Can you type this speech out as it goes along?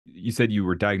you said you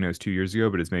were diagnosed 2 years ago,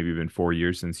 but it's maybe been 4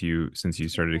 years since you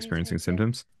started experiencing 2022.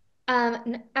 symptoms.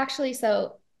 Actually,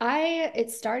 so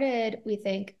it started, we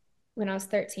think, when I was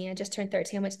 13. I just turned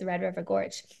 13. I went to the Red River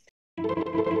Gorge.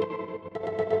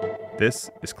 This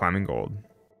is Climbing Gold.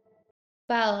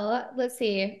 Well, let's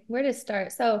see where to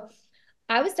start. So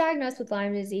I was diagnosed with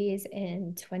Lyme disease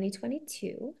in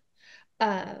 2022.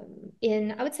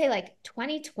 In I would say like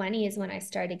 2020 is when I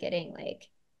started getting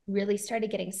really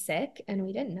started getting sick, and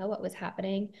we didn't know what was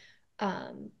happening.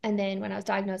 And then when I was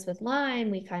diagnosed with Lyme,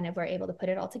 we kind of were able to put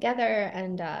it all together.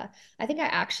 And I think I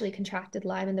actually contracted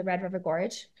Lyme in the Red River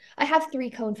Gorge. I have three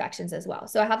co-infections as well.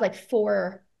 So I have like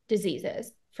four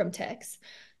diseases from ticks.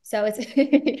 So it's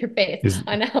your face. Is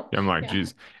I know. I'm like, Yeah.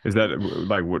 geez, is that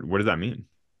like what does that mean?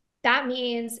 That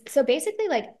means so basically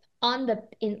like on the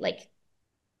in like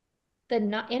the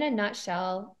nut in a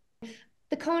nutshell,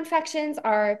 the co-infections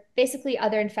are basically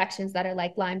other infections that are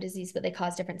like Lyme disease, but they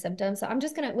cause different symptoms. So I'm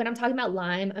just gonna, when I'm talking about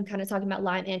Lyme, I'm kind of talking about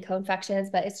Lyme and co-infections,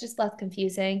 but it's just less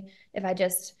confusing if I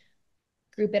just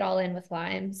group it all in with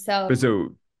Lyme. But So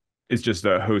so it's just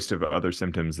a host of other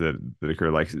symptoms that occur.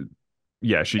 Like,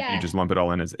 yeah, you yeah, just lump it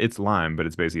all in as it's Lyme, but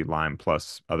it's basically Lyme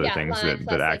plus other yeah, things Lyme that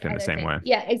plus like act in the other same things. way.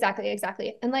 Yeah, exactly,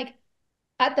 exactly. And like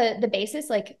at the basis,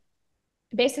 like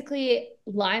basically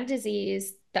Lyme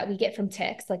disease that we get from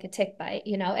ticks, like a tick bite,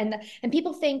 and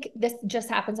people think this just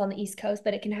happens on the East Coast,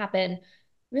 but it can happen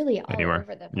really all Anywhere.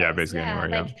 over the Yeah, place. basically Yeah,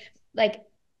 anywhere. Yeah. like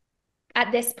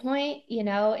at this point,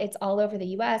 it's all over the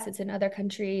US, it's in other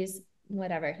countries,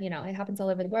 whatever, it happens all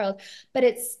over the world.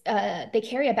 But they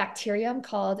carry a bacterium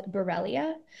called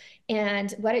Borrelia.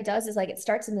 And what it does is like it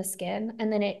starts in the skin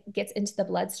and then it gets into the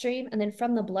bloodstream. And then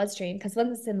from the bloodstream, because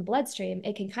once it's in the bloodstream,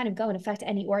 it can kind of go and affect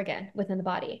any organ within the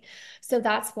body. So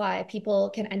that's why people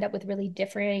can end up with really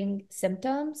differing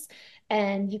symptoms.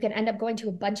 And you can end up going to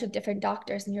a bunch of different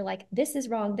doctors, and you're like, this is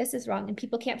wrong, this is wrong. And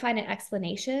people can't find an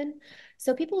explanation.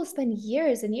 So people will spend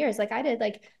years and years, like I did,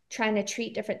 like trying to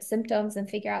treat different symptoms and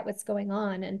figure out what's going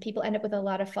on. And people end up with a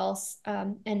lot of false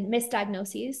and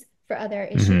misdiagnoses for other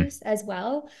Hmm. issues as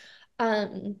well.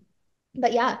 Um,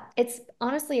 but yeah, it's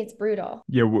honestly, it's brutal.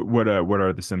 Yeah. What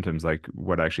are the symptoms? Like,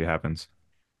 what actually happens?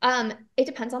 It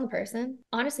depends on the person.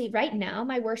 Honestly, right now,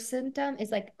 my worst symptom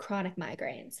is like chronic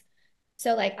migraines.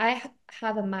 So like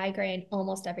have a migraine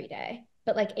almost every day,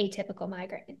 but like atypical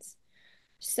migraines.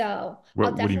 So I'll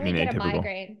What do you definitely mean get a atypical?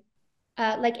 migraine.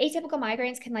 Like atypical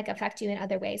migraines can like affect you in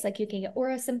other ways. Like you can get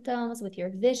aura symptoms with your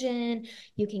vision.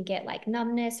 You can get like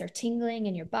numbness or tingling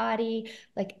in your body,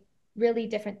 like really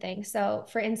different things. So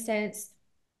for instance,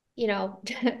 you know,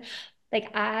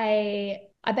 like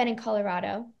I've been in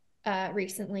Colorado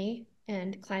recently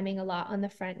and climbing a lot on the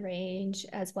Front Range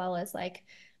as well as like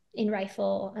in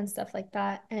Rifle and stuff like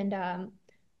that. And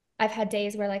I've had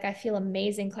days where like I feel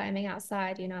amazing climbing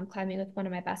outside. I'm climbing with one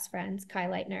of my best friends, Kai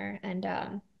Leitner,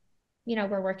 and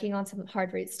we're working on some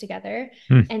hard routes together.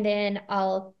 Hmm. And then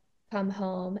I'll come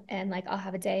home and like I'll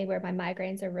have a day where my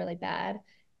migraines are really bad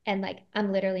and like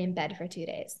I'm literally in bed for 2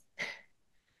 days.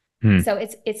 Hmm. So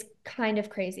it's kind of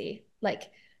crazy. Like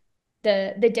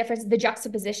the difference, the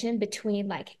juxtaposition between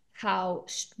like how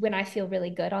when I feel really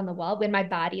good on the wall, when my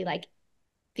body like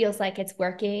feels like it's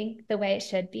working the way it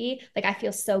should be, like I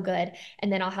feel so good,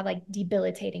 and then I'll have like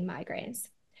debilitating migraines.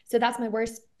 So that's my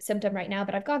worst symptom right now,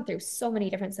 but I've gone through so many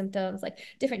different symptoms, like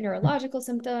different neurological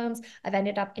symptoms. I've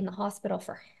ended up in the hospital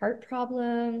for heart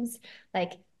problems,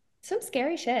 like some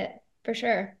scary shit for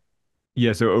sure.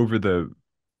 Yeah. So over the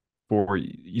four,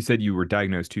 you said you were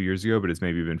diagnosed 2 years ago, but it's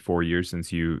maybe been 4 years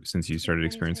since you started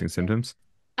experiencing 2022. symptoms.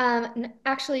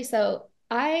 Actually, so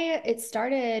it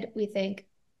started, we think,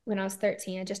 when I was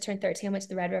 13. I just turned 13. I went to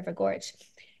the Red River Gorge,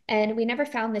 and we never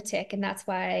found the tick. And that's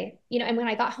why, and when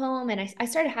I got home and I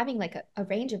started having like a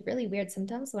range of really weird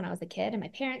symptoms when I was a kid, and my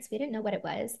parents, we didn't know what it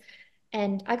was.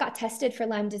 And I got tested for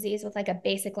Lyme disease with like a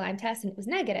basic Lyme test, and it was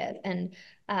negative. And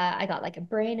I got like a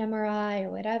brain MRI or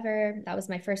whatever. That was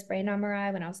my first brain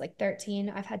MRI when I was like 13.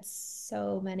 I've had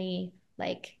so many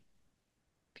like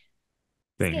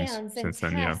Things scans and since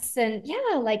then. Yeah. tests and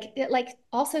yeah, like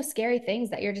also scary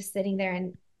things that you're just sitting there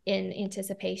and in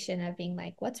anticipation of being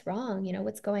like, what's wrong?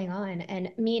 What's going on?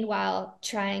 And meanwhile,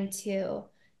 trying to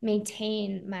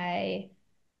maintain my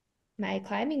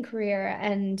climbing career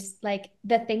and like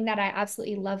the thing that I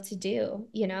absolutely love to do.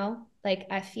 Like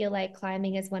I feel like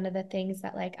climbing is one of the things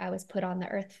that like I was put on the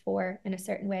earth for in a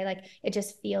certain way. Like it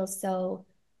feels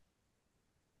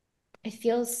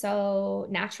so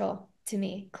natural to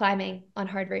me climbing on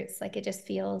hard routes. Like it just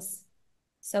feels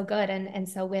so good. And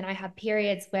so when I have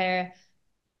periods where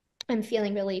I'm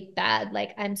feeling really bad,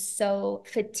 like I'm so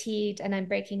fatigued and I'm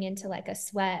breaking into like a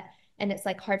sweat, and it's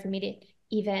like hard for me to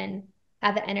even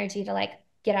have the energy to like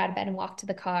get out of bed and walk to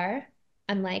the car.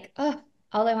 I'm like, oh,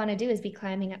 all I want to do is be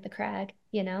climbing up the crag,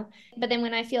 you know? But then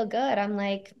when I feel good, I'm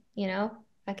like,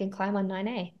 I can climb on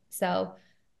 9A. So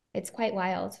it's quite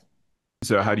wild.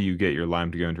 So how do Um, you get your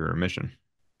Lyme to go into remission?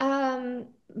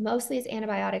 Mostly it's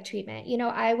antibiotic treatment.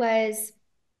 I was,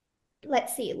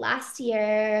 let's see, last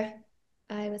year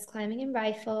I was climbing in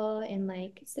rifle in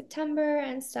like September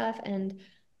and stuff, and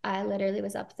I literally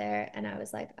was up there and I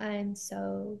was like, I'm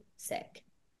so sick.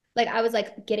 Like I was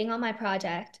like getting on my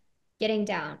project, getting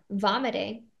down,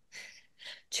 vomiting,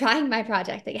 trying my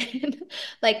project again.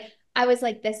 Like I was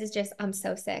like, this is just, I'm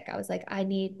so sick. I was like, I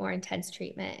need more intense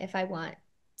treatment if I want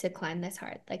to climb this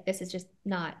hard. Like this is just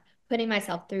not putting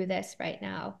myself through this right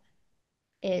now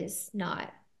is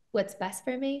not what's best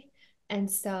for me. And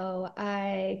so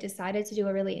I decided to do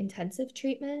a really intensive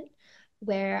treatment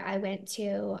where I went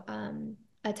to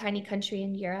a tiny country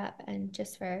in Europe and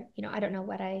just for, I don't know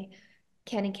what I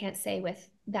can and can't say with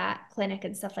that clinic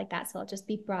and stuff like that. So I'll just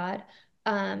be broad.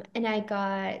 And I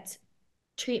got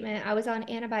treatment. I was on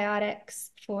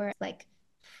antibiotics for like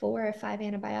 4 or 5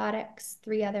 antibiotics,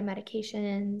 3 other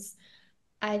medications,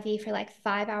 IV for like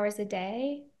 5 hours a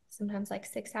day, sometimes like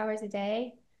 6 hours a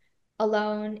day,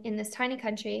 alone in this tiny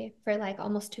country for like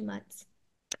almost 2 months.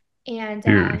 And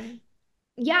Dude,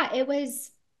 yeah, it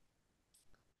was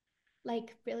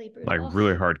like really like brutal.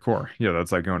 really hardcore. Yeah,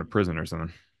 that's like going to prison or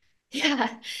something.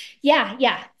 Yeah. Yeah,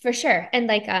 yeah, for sure. And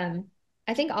like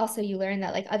I think also you learn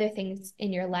that like other things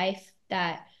in your life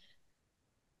that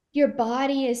your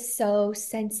body is so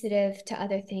sensitive to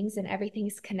other things and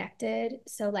everything's connected.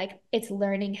 So like it's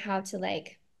learning how to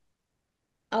like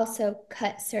also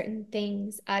cut certain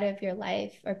things out of your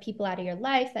life or people out of your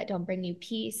life that don't bring you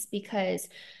peace because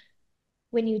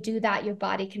when you do that, your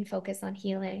body can focus on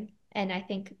healing. And I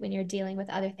think when you're dealing with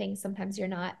other things, sometimes you're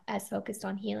not as focused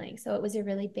on healing. So it was a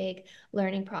really big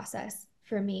learning process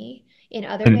for me in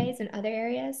other And ways, in other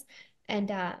areas.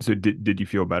 And so did you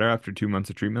feel better after 2 months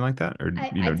of treatment like that? Or,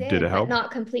 I did it did, but help?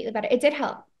 not completely better. It did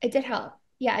help. It did help.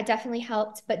 Yeah, it definitely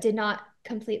helped, but did not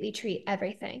completely treat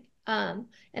everything.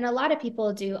 And a lot of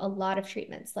people do a lot of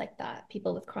treatments like that,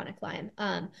 people with chronic Lyme.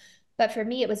 But for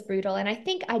me, it was brutal. And I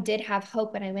think I did have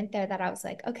hope when I went there that I was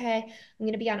like, okay, I'm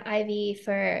going to be on IV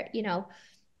for,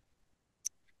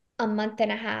 a month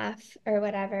and a half or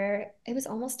whatever. It was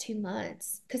almost 2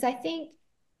 months because I think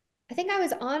I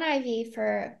was on IV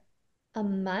for a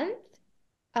month.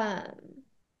 Um,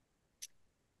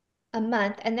 a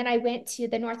month. And then I went to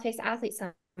the North Face Athlete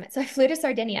Summit. So I flew to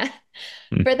Sardinia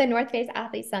Hmm. for the North Face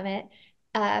Athlete Summit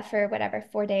for whatever,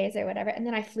 4 days or whatever. And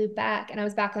then I flew back and I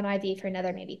was back on IV for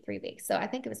another maybe 3 weeks. So I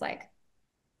think it was like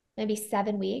maybe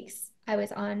 7 weeks. I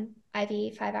was on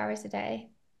IV 5 hours a day.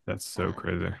 That's so Um,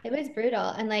 crazy. it was brutal.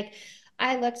 And like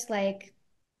I looked like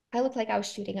I looked like I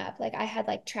was shooting up. Like I had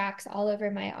like tracks all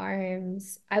over my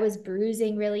arms. I was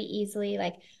bruising really easily.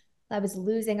 Like I was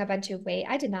losing a bunch of weight.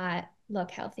 I did not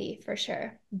look healthy for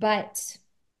sure. But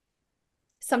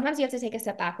sometimes you have to take a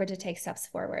step backward to take steps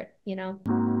forward, you know?